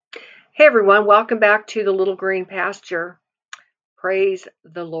Hey everyone, welcome back to the Little Green Pasture. Praise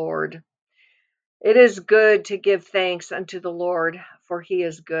the Lord. It is good to give thanks unto the Lord, for he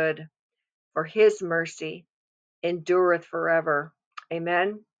is good, for his mercy endureth forever.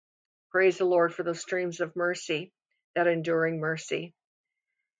 Amen. Praise the Lord for those streams of mercy, that enduring mercy.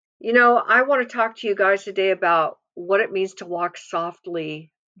 I want to talk to you guys today about what it means to walk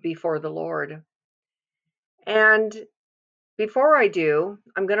softly before the Lord. And before I do,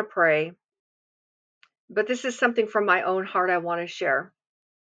 I'm going to pray, but this is something from my own heart I want to share.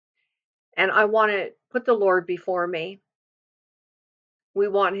 And I want to put the Lord before me. We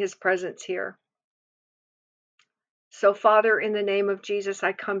want his presence here. So, Father, in the name of Jesus,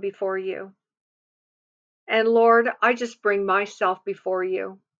 I come before you. And Lord, I just bring myself before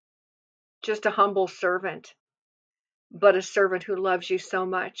you, just a humble servant, but a servant who loves you so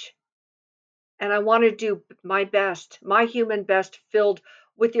much. And I want to do my best, my human best, filled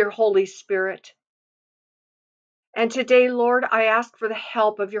with your Holy Spirit. And today, Lord, I ask for the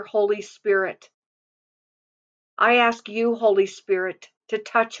help of your Holy Spirit. I ask you, Holy Spirit, to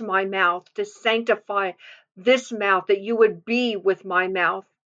touch my mouth, to sanctify this mouth, that you would be with my mouth,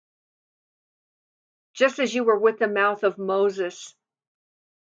 just as you were with the mouth of Moses.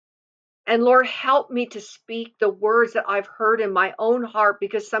 And Lord, help me to speak the words that I've heard in my own heart,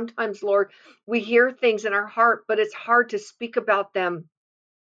 because sometimes, Lord, we hear things in our heart, but it's hard to speak about them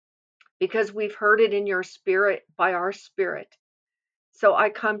because we've heard it in your spirit, by our spirit. So I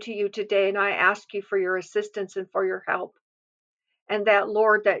come to you today and I ask you for your assistance and for your help. And that,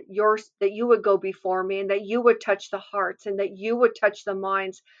 Lord, that you would go before me, and that you would touch the hearts, and that you would touch the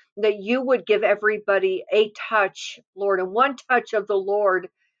minds, that you would give everybody a touch, Lord. And one touch of the Lord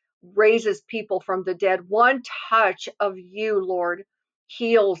raises people from the dead. One touch of you, Lord,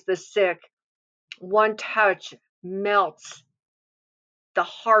 heals the sick. One touch melts the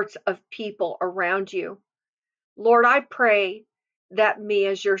hearts of people around you. Lord, I pray that me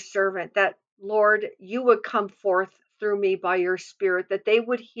as your servant, that Lord, you would come forth through me by your spirit, that they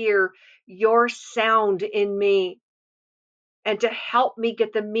would hear your sound in me, and to help me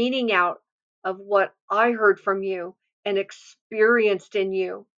get the meaning out of what I heard from you and experienced in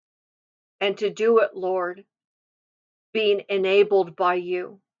you, and to do it, Lord, being enabled by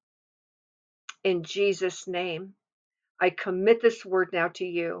you. In Jesus' name, I commit this word now to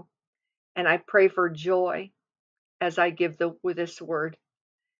you, and I pray for joy as I give this word.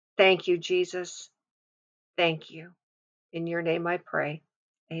 Thank you, Jesus. Thank you. In your name I pray.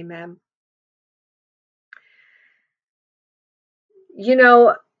 Amen. You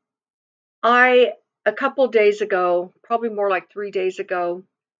know, a couple days ago, probably more like 3 days ago,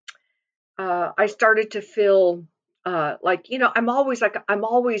 I started to feel I'm always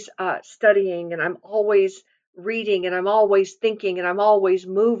studying, and I'm always reading, and I'm always thinking, and I'm always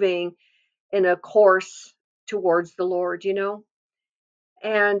moving in a course towards the Lord.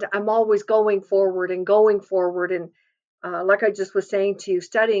 And I'm always going forward and going forward. And like I just was saying to you,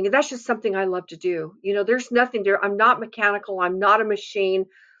 studying, and that's just something I love to do. There's nothing there. I'm not mechanical. I'm not a machine.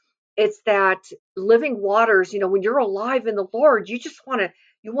 It's that living waters, when you're alive in the Lord, you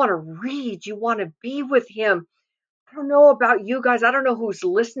want to read, you want to be with him. I don't know about you guys. I don't know who's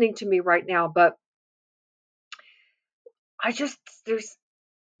listening to me right now, but I just,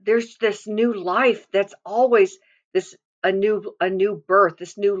 there's this new life that's always this a new birth.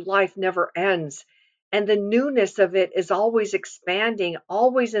 This new life never ends, and the newness of it is always expanding,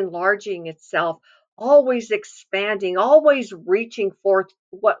 always enlarging itself, always expanding, always reaching forth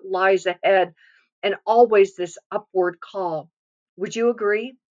what lies ahead, and always this upward call. Would you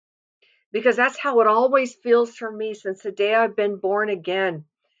agree? Because that's how it always feels for me since the day I've been born again.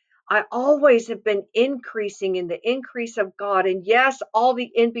 I always have been increasing in the increase of God. And yes, all the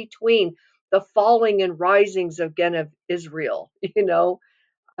in between, the falling and risings again of Israel,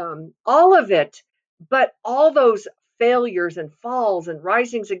 all of it. But all those failures and falls and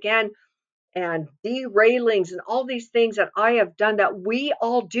risings again and derailings and all these things that I have done, that we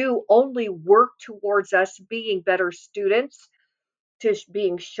all do, only work towards us being better students, to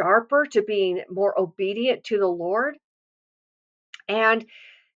being sharper, to being more obedient to the Lord. And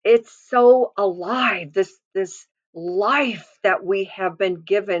it's so alive, this life that we have been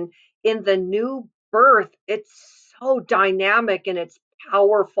given in the new birth. It's so dynamic and it's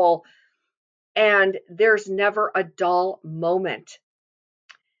powerful, and there's never a dull moment.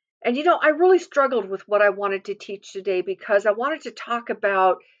 And I really struggled with what I wanted to teach today, because I wanted to talk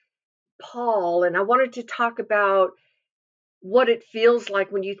about Paul, and I wanted to talk about what it feels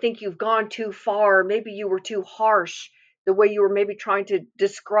like when you think you've gone too far. Maybe you were too harsh, the way you were maybe trying to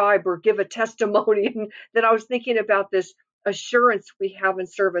describe or give a testimony. And then I was thinking about this assurance we have in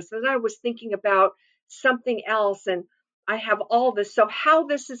service. And I was thinking about something else, and I have all this. So, how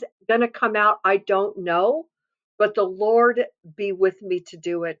this is going to come out, I don't know, but the Lord be with me to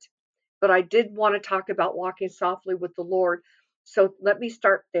do it. But I did want to talk about walking softly with the Lord. So, let me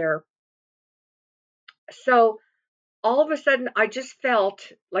start there. So, all of a sudden, I just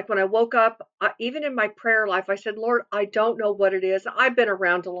felt like when I woke up, even in my prayer life, I said, Lord, I don't know what it is. I've been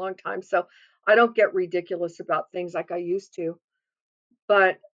around a long time, so I don't get ridiculous about things like I used to.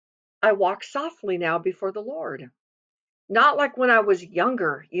 But I walk softly now before the Lord. Not like when I was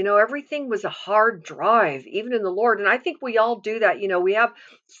younger. Everything was a hard drive, even in the Lord. And I think we all do that. We have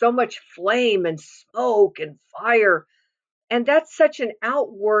so much flame and smoke and fire. And that's such an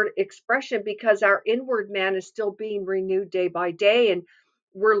outward expression because our inward man is still being renewed day by day. And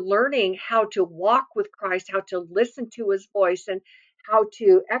we're learning how to walk with Christ, how to listen to his voice, and how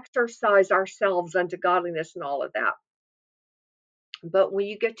to exercise ourselves unto godliness and all of that. But when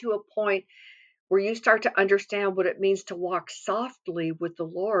you get to a point where you start to understand what it means to walk softly with the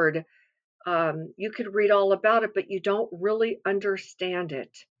Lord, you could read all about it, but you don't really understand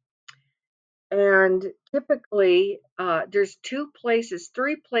it. And typically, there's three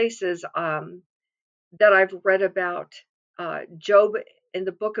places that I've read about Job. In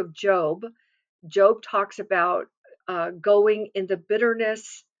the book of Job, Job talks about going in the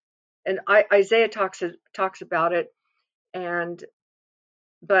bitterness, and Isaiah talks about it. And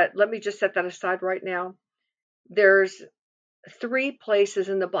but let me just set that aside right now. There's three places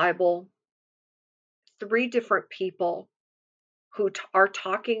in the Bible, three different people who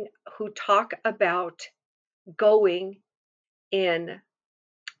talk about going in,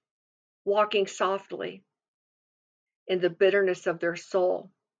 walking softly in the bitterness of their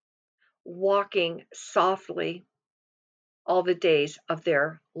soul, walking softly all the days of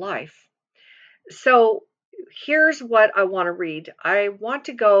their life. So here's what I want to read. I want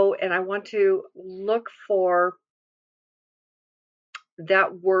to go and I want to look for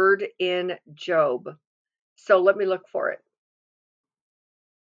that word in Job. So let me look for it.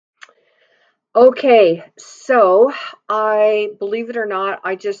 Okay, so I believe it or not,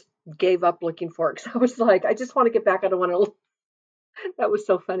 I just gave up looking for it because I was like, I just want to get back. I don't want to. That was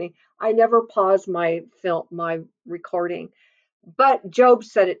so funny. I never pause my recording, but Job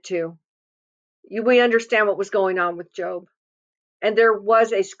said it too. We understand what was going on with Job, and there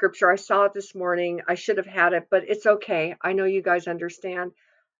was a scripture. I saw it this morning. I should have had it, but it's okay. I know you guys understand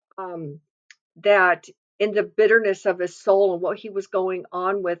um, that in the bitterness of his soul and what he was going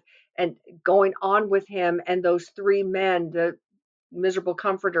on with him, and those three men, the miserable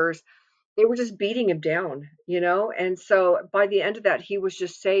comforters, they were just beating him down. And so by the end of that, he was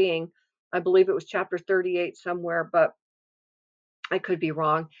just saying, I believe it was chapter 38 somewhere, but I could be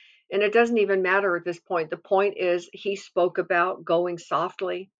wrong. And it doesn't even matter at this point. The point is, he spoke about going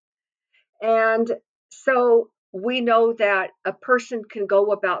softly. And so we know that a person can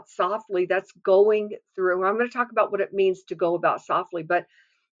go about softly. That's going through. I'm going to talk about what it means to go about softly. But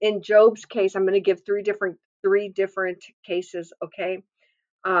in Job's case, I'm going to give three different cases. Okay.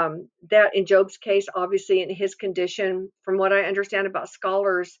 That in Job's case, obviously in his condition, from what I understand about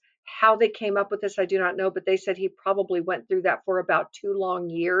scholars, how they came up with this, I do not know, but they said he probably went through that for about 2 long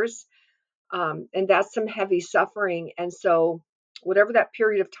years. And that's some heavy suffering. And so whatever that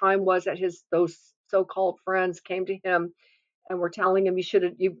period of time was that those so-called friends came to him and were telling him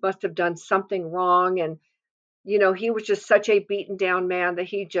you must have done something wrong. And he was just such a beaten down man that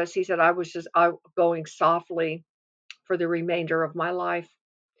he said, I was just going softly for the remainder of my life.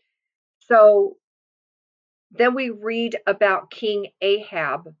 So then we read about King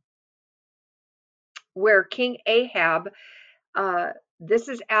Ahab, where King Ahab, this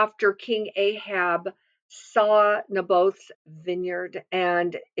is after King Ahab saw Naboth's vineyard,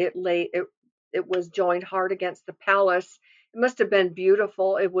 and it was joined hard against the palace. It must have been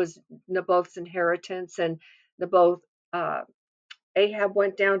beautiful. It was Naboth's inheritance, and Naboth Ahab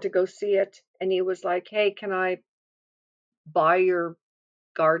went down to go see it, and he was like, "Hey, can I buy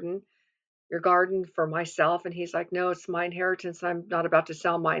garden, your garden for myself?" And he's like, "No, it's my inheritance. I'm not about to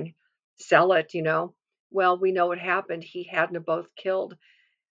sell it. Well, we know what happened. He had Naboth killed,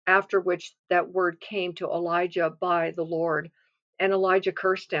 after which that word came to Elijah by the Lord, and Elijah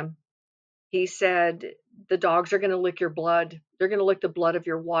cursed him. He said, the dogs are going to lick your blood. They're going to lick the blood of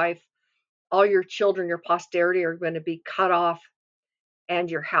your wife. All your children, your posterity are going to be cut off, and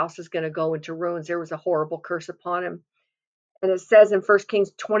your house is going to go into ruins. There was a horrible curse upon him. And it says in 1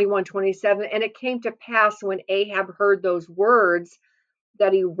 Kings 21:27, and it came to pass when Ahab heard those words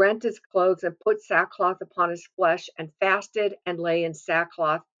that he rent his clothes and put sackcloth upon his flesh and fasted and lay in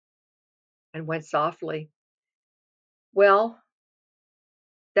sackcloth and went softly. Well,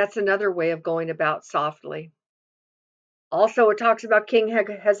 that's another way of going about softly. Also, it talks about King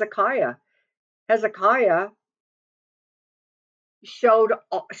Hezekiah. Hezekiah showed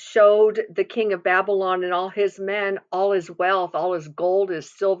the king of Babylon and all his men, all his wealth, all his gold, his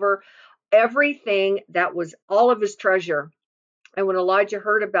silver, everything that was all of his treasure. And when Elijah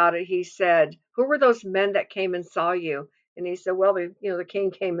heard about it, he said, "Who were those men that came and saw you?" And he said, "Well, the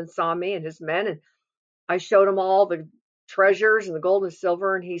king came and saw me and his men, and I showed him all the treasures and the gold and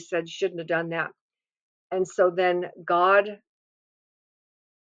silver." And he said, "You shouldn't have done that." And so then God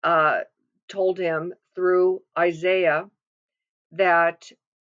uh, told him through Isaiah that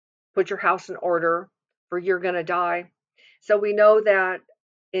put your house in order, for you're going to die. So we know that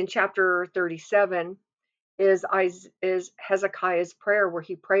in chapter 37 is Hezekiah's prayer, where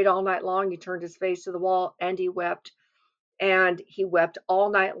he prayed all night long. He turned his face to the wall and he wept all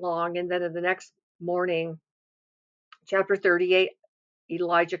night long. And then in the next morning, chapter 38,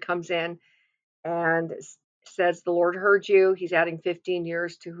 Elijah comes in and says, "The Lord heard you. He's adding 15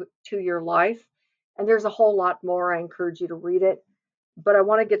 years to your life." And there's a whole lot more. I encourage you to read it. But I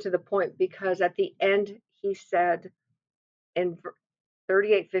want to get to the point, because at the end he said in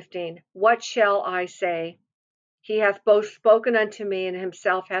 38:15, "What shall I say? He hath both spoken unto me, and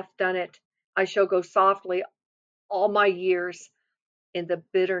himself hath done it. I shall go softly all my years in the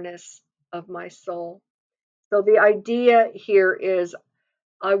bitterness of my soul." So the idea here is,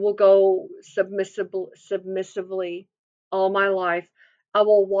 I will go submissively all my life. I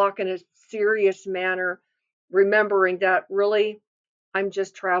will walk in a serious manner, remembering that really I'm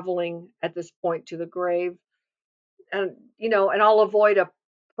just traveling at this point to the grave. And I'll avoid a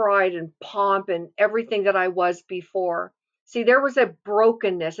pride and pomp and everything that I was before. See, there was a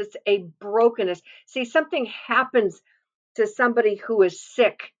brokenness. It's a brokenness. See, something happens to somebody who is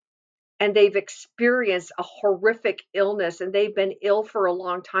sick and they've experienced a horrific illness and they've been ill for a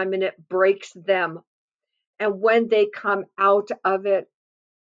long time, and it breaks them. And when they come out of it,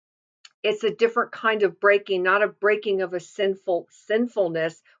 it's a different kind of breaking, not a breaking of a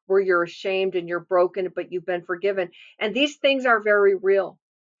sinfulness where you're ashamed and you're broken, but you've been forgiven. And these things are very real.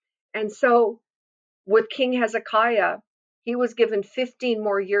 And so with King Hezekiah, he was given 15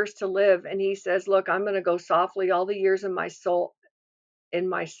 more years to live. And he says, "Look, I'm going to go softly all the years in my soul,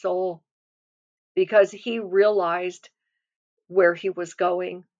 because he realized where he was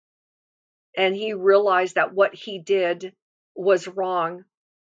going. And he realized that what he did was wrong,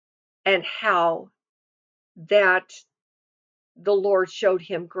 and how that the Lord showed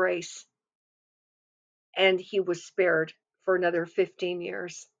him grace, and he was spared for another 15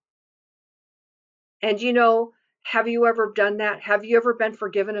 years. And have you ever done that? Have you ever been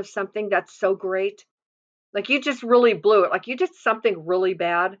forgiven of something that's so great? Like you just really blew it. Like you did something really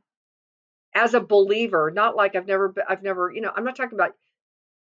bad as a believer, not like I'm not talking about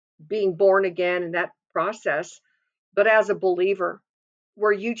being born again and that process, but as a believer,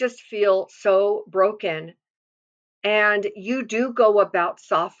 where you just feel so broken and you do go about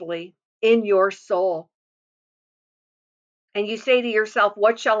softly in your soul. And you say to yourself,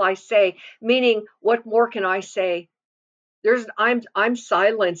 "What shall I say?" Meaning, what more can I say? I'm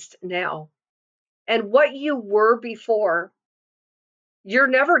silenced now. And what you were before, you're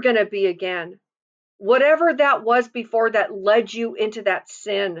never going to be again. Whatever that was before that led you into that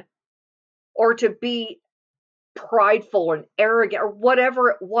sin, or to be prideful and arrogant, or whatever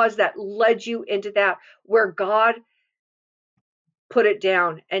it was that led you into that, where God put it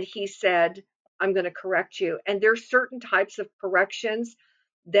down and he said, "I'm going to correct you." And there's certain types of corrections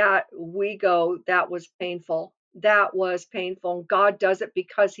that we go, "That was painful. That was painful." And God does it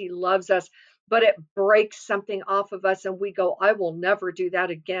because he loves us, but it breaks something off of us and we go, "I will never do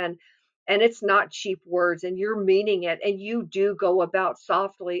that again." And it's not cheap words, and you're meaning it, and you do go about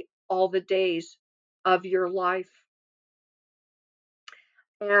softly all the days of your life.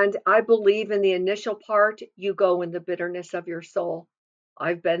 And I believe in the initial part, you go in the bitterness of your soul.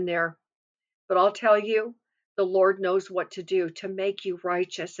 I've been there. But I'll tell you, the Lord knows what to do to make you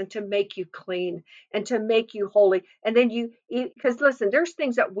righteous and to make you clean and to make you holy. And then because listen, there's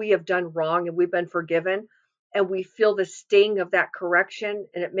things that we have done wrong and we've been forgiven, and we feel the sting of that correction,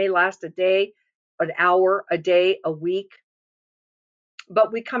 and it may last a day, an hour, a day, a week,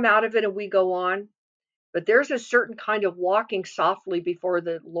 but we come out of it and we go on. But there's a certain kind of walking softly before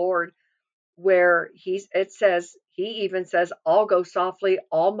the Lord, where he even says, "I'll go softly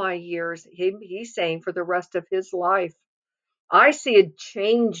all my years." He's saying for the rest of his life. I see a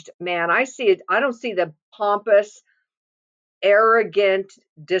changed man. I don't see the pompous, arrogant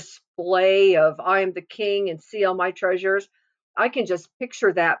display of "I am the king and see all my treasures." I can just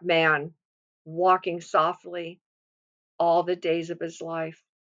picture that man walking softly. all the days of his life.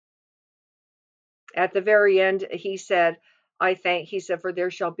 At the very end, he said, he said, for there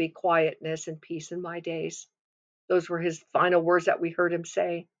shall be quietness and peace in my days. Those were his final words that we heard him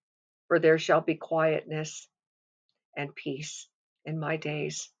say, for there shall be quietness and peace in my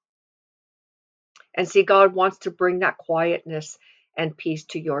days. And see, God wants to bring that quietness and peace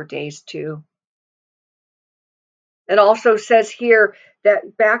to your days too. It also says here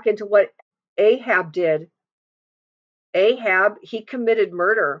that back into what Ahab did. Ahab, he committed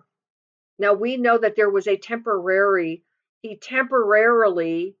murder. Now we know that there was he temporarily,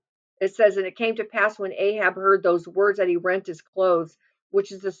 it says, and it came to pass when Ahab heard those words that he rent his clothes,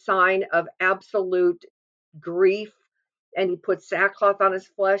 which is a sign of absolute grief. And he put sackcloth on his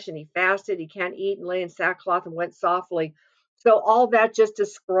flesh and he fasted. He can't eat and lay in sackcloth and went softly. So all that just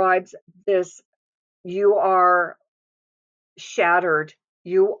describes this. You are shattered.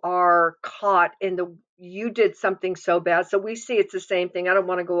 You are caught you did something so bad. So we see it's the same thing. I don't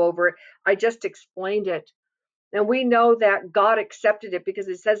want to go over it. I just explained it. And we know that God accepted it because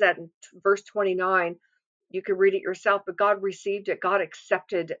it says that in verse 29. You can read it yourself, but God received it. God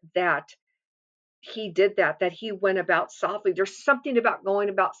accepted that he did that he went about softly. There's something about going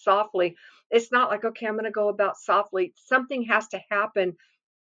about softly. It's not like, okay, I'm going to go about softly. Something has to happen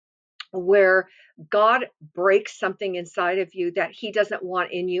where God breaks something inside of you that he doesn't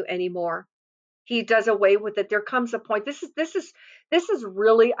want in you anymore. He does away with it. There comes a point. This is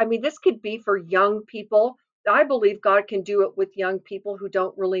really, I mean, this could be for young people. I believe God can do it with young people who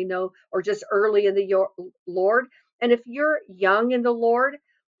don't really know or just early in the Lord. And if you're young in the Lord,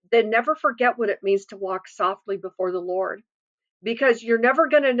 then never forget what it means to walk softly before the Lord, because you're never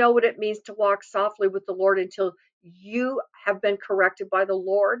going to know what it means to walk softly with the Lord until you have been corrected by the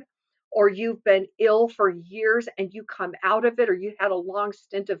Lord, or you've been ill for years and you come out of it, or you had a long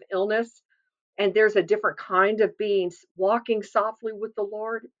stint of illness and there's a different kind of being walking softly with the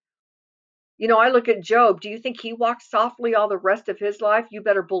Lord. I look at Job. Do you think he walked softly all the rest of his life? You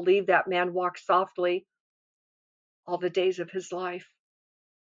better believe that man walked softly all the days of his life.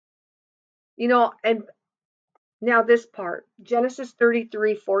 And now this part, Genesis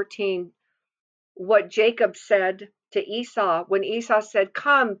 33:14, what Jacob said to Esau when Esau said,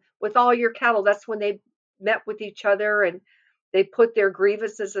 come with all your cattle. That's when they met with each other and they put their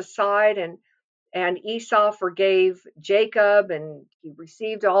grievances aside, and Esau forgave Jacob and he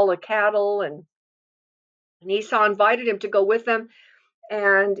received all the cattle, and Esau invited him to go with them.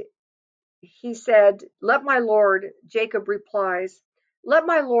 And he said, let my Lord, Jacob replies, let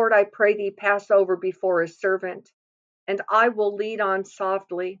my Lord, I pray thee, pass over before his servant, and I will lead on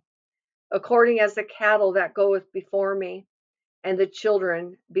softly, according as the cattle that goeth before me, and the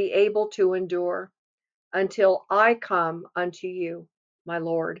children be able to endure, until I come unto you, my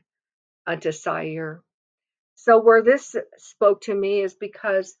Lord, unto Seir. So where this spoke to me is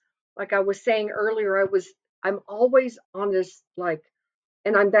because, like I was saying earlier, I'm always on this, like,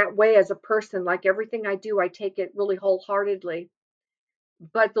 and I'm that way as a person. Like everything I do, I take it really wholeheartedly.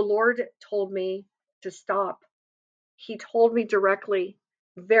 But the Lord told me to stop. He told me directly,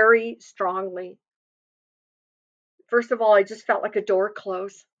 very strongly. First of all, I just felt like a door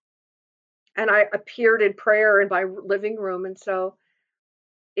close. And I appeared in prayer in my living room. And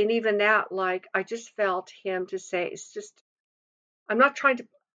even that, like, I just felt him to say, it's just, I'm not trying to,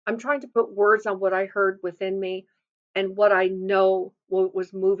 I'm trying to put words on what I heard within me and what I know what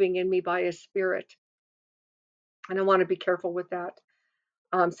was moving in me by his spirit. And I want to be careful with that.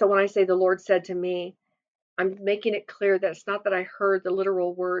 So when I say the Lord said to me, I'm making it clear that it's not that I heard the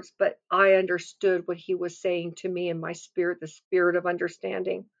literal words, but I understood what he was saying to me in my spirit, the spirit of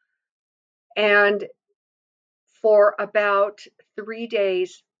understanding. And for about 3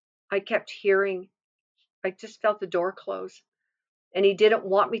 days, I kept hearing, I just felt the door close. And he didn't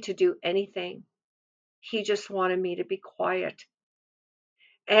want me to do anything. He just wanted me to be quiet.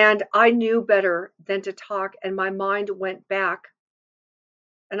 And I knew better than to talk. And my mind went back.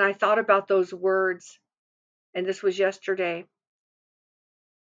 And I thought about those words. And this was yesterday.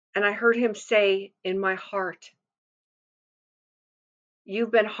 And I heard him say in my heart,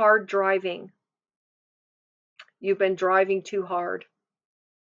 you've been hard driving. You've been driving too hard.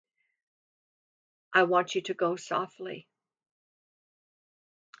 I want you to go softly.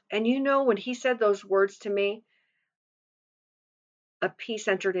 And when he said those words to me, a peace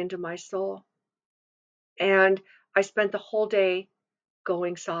entered into my soul. And I spent the whole day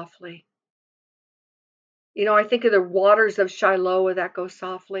going softly. I think of the waters of Shiloah that go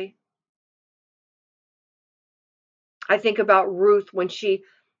softly. I think about Ruth when she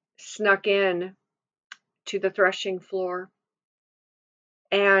snuck in to the threshing floor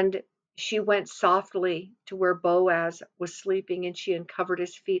and she went softly to where Boaz was sleeping, and she uncovered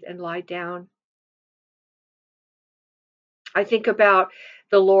his feet and lied down. I think about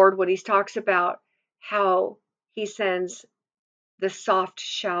the Lord when he talks about how he sends the soft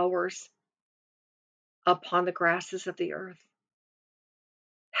showers upon the grasses of the earth,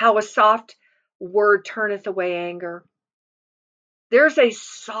 how a soft word turneth away anger. There's a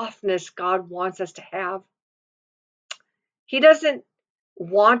softness God wants us to have. He doesn't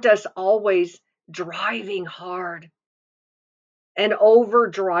want us always driving hard and over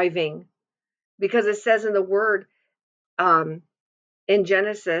driving, because it says in the word, in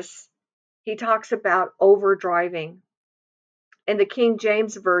Genesis, he talks about over driving. In the King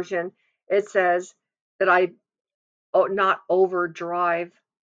James Version, it says that I not overdrive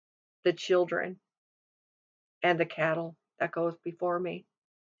the children and the cattle that goes before me.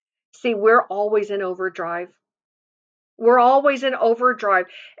 See, we're always in overdrive. We're always in overdrive.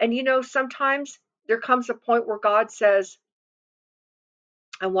 And sometimes there comes a point where God says,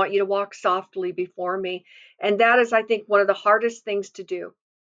 I want you to walk softly before me. And that is, I think, one of the hardest things to do,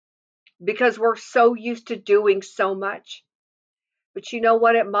 because we're so used to doing so much. But you know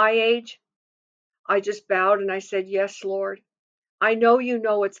what? At my age, I just bowed and I said, Yes, Lord. I know you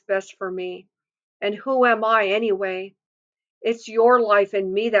know what's best for me. And who am I anyway? It's your life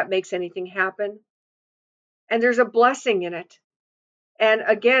and me that makes anything happen. And there's a blessing in it. And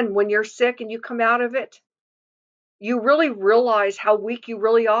again, when you're sick and you come out of it, you really realize how weak you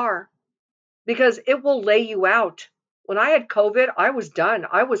really are, because it will lay you out. When I had COVID, I was done.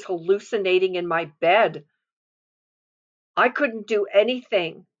 I was hallucinating in my bed. I couldn't do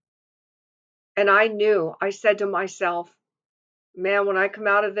anything. And I said to myself, man, when I come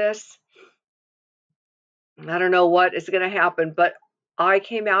out of this, I don't know what is going to happen, but I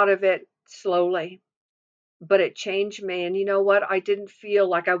came out of it slowly, but it changed me. And you know what? I didn't feel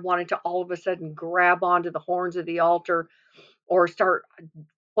like I wanted to all of a sudden grab onto the horns of the altar or start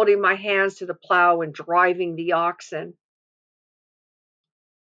putting my hands to the plow and driving the oxen.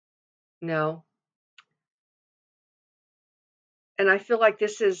 No. And I feel like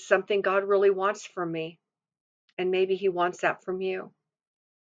this is something God really wants from me. And maybe he wants that from you.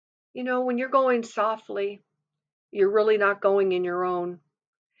 When you're going softly, you're really not going in your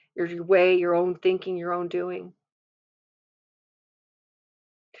way, your own thinking, your own doing.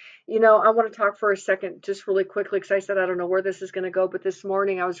 I want to talk for a second, just really quickly, because I said I don't know where this is going to go. But this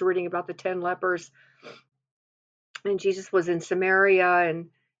morning I was reading about the 10 lepers, and Jesus was in Samaria, and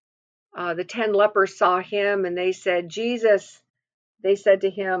the 10 lepers saw him, and they said, Jesus, they said to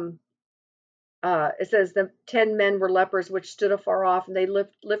him, it says the 10 men were lepers which stood afar off, and they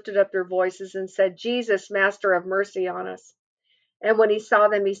lifted up their voices and said, Jesus, Master, have mercy on us. And when he saw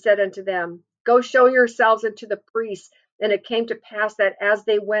them, he said unto them, Go show yourselves unto the priests. And it came to pass that as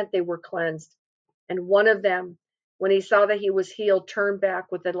they went, they were cleansed. And one of them, when he saw that he was healed, turned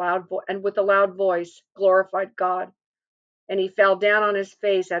back with a loud voice glorified God. And he fell down on his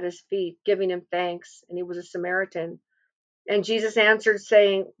face at his feet, giving him thanks. And he was a Samaritan. And Jesus answered,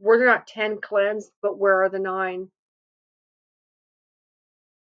 saying, Were there not 10 cleansed? But where are the 9?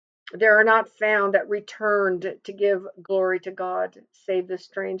 There are not found that returned to give glory to God, save the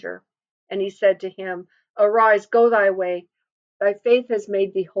stranger. And he said to him, Arise, go thy way. Thy faith has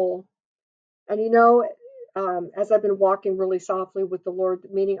made thee whole. And as I've been walking really softly with the Lord,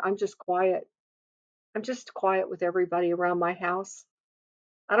 meaning I'm just quiet. I'm just quiet with everybody around my house.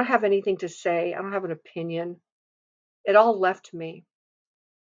 I don't have anything to say. I don't have an opinion. It all left me.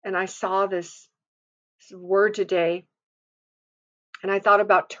 And I saw this word today, and I thought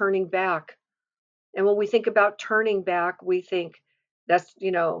about turning back. And when we think about turning back, we think that's,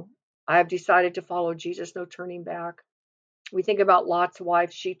 I have decided to follow Jesus, no turning back. We think about Lot's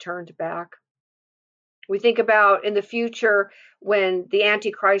wife, she turned back. We think about in the future when the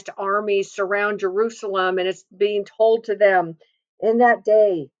Antichrist armies surround Jerusalem, and it's being told to them in that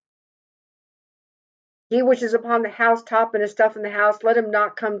day, he which is upon the housetop and his stuff in the house, let him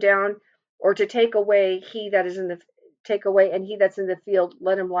not come down, or to take away and he that's in the field,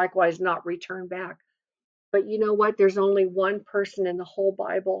 let him likewise not return back. But you know what? There's only one person in the whole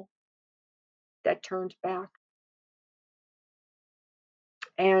Bible that turned back.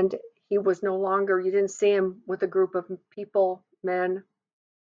 And he was no longer, you didn't see him with a group of people, men.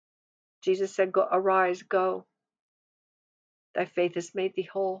 Jesus said, Go, arise, go. Thy faith has made thee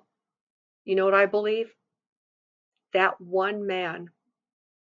whole. You know what I believe? That one man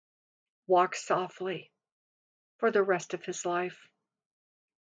walked softly for the rest of his life.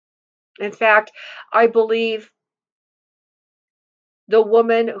 In fact, I believe The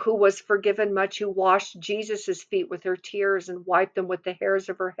woman who was forgiven much, who washed Jesus' feet with her tears and wiped them with the hairs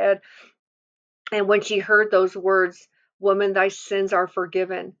of her head. And when she heard those words, "Woman, thy sins are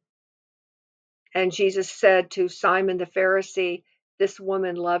forgiven." And Jesus said to Simon the Pharisee, "This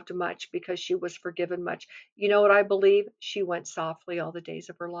woman loved much because she was forgiven much." You know what I believe? She went softly all the days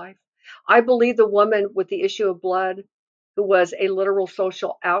of her life. I believe the woman with the issue of blood, who was a literal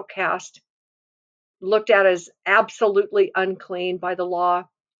social outcast, looked at as absolutely unclean by the law,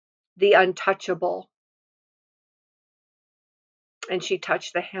 the untouchable, and she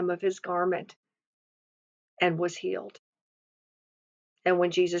touched the hem of his garment and was healed. And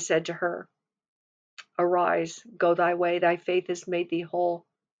when Jesus said to her, "Arise, go thy way, thy faith has made thee whole,"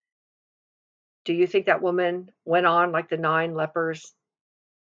 do you think that woman went on like the 9 lepers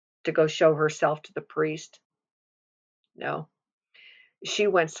to go show herself to the priest? No. She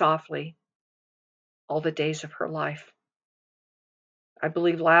went softly all the days of her life. I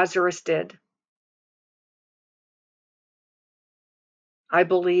believe Lazarus did. I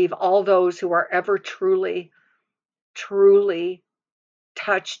believe all those who are ever truly, truly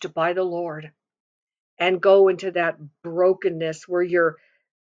touched by the Lord and go into that brokenness where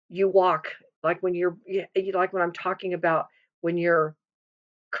you walk like when you're like when I'm talking about, when you're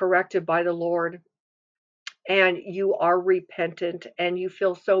corrected by the Lord and you are repentant and you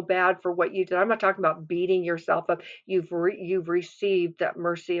feel so bad for what you did. I'm not talking about beating yourself up. You've received that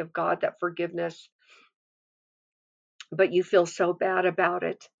mercy of God, that forgiveness, but you feel so bad about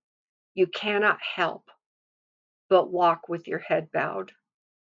it. You cannot help but walk with your head bowed.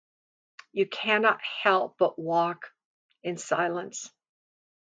 You cannot help but walk in silence.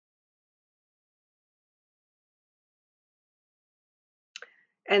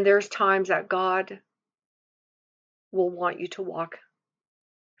 And there's times that God will want you to walk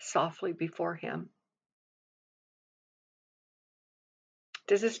softly before him.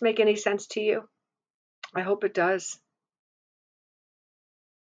 Does this make any sense to you? I hope it does.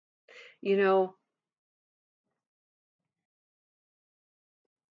 You know,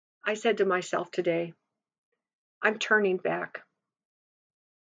 I said to myself today, I'm turning back.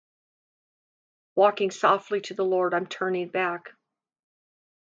 Walking softly to the Lord, I'm turning back.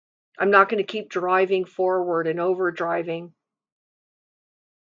 I'm not going to keep driving forward and over driving.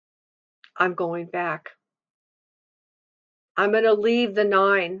 I'm going back. I'm going to leave the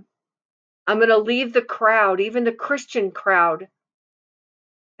 9. I'm going to leave the crowd, even the Christian crowd,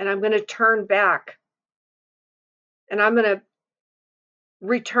 and I'm going to turn back. And I'm going to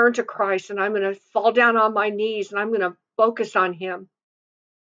return to Christ, and I'm going to fall down on my knees, and I'm going to focus on him.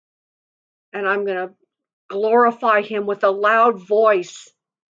 And I'm going to glorify him with a loud voice.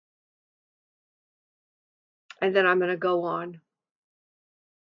 And then I'm going to go on.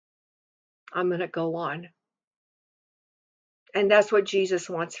 I'm going to go on. And that's what Jesus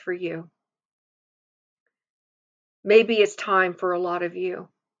wants for you. Maybe it's time for a lot of you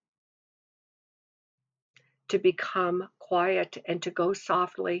to become quiet and to go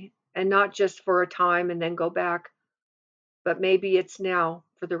softly, and not just for a time and then go back, but maybe it's now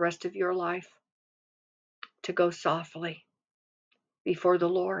for the rest of your life to go softly before the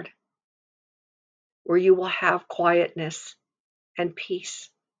Lord, where you will have quietness and peace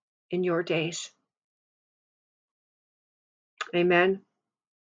in your days. Amen.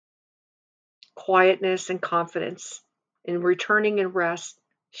 Quietness and confidence in returning and rest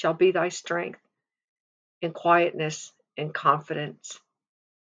shall be thy strength. In quietness and confidence.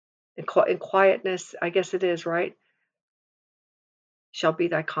 In quietness, I guess it is, right? Shall be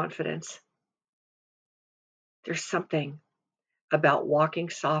thy confidence. There's something about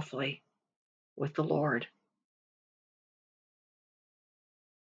walking softly with the Lord.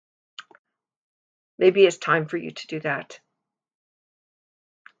 Maybe it's time for you to do that.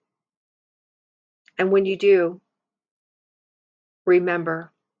 And when you do,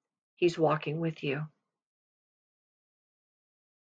 remember, he's walking with you.